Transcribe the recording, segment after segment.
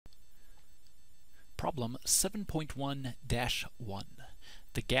Problem 7.1-1.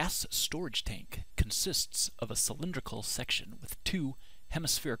 The gas storage tank consists of a cylindrical section with two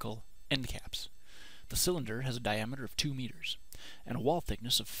hemispherical end caps. The cylinder has a diameter of 2 meters and a wall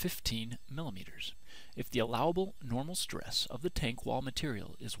thickness of 15 millimeters. If the allowable normal stress of the tank wall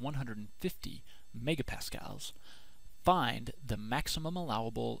material is 150 megapascals, find the maximum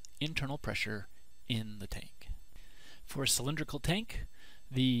allowable internal pressure in the tank. For a cylindrical tank,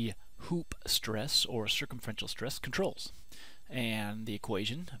 the hoop stress or circumferential stress controls. And the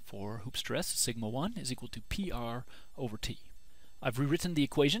equation for hoop stress, sigma 1, is equal to PR over T. I've rewritten the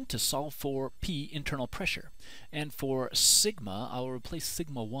equation to solve for P, internal pressure. And for sigma, I'll replace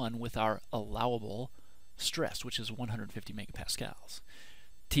sigma 1 with our allowable stress, which is 150 megapascals.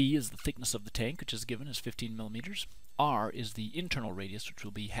 T is the thickness of the tank, which is given as 15 millimeters. R is the internal radius, which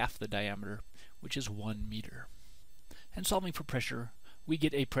will be half the diameter, which is 1 meter. And solving for pressure, we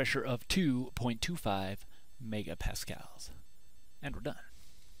get a pressure of 2.25 megapascals. And we're done.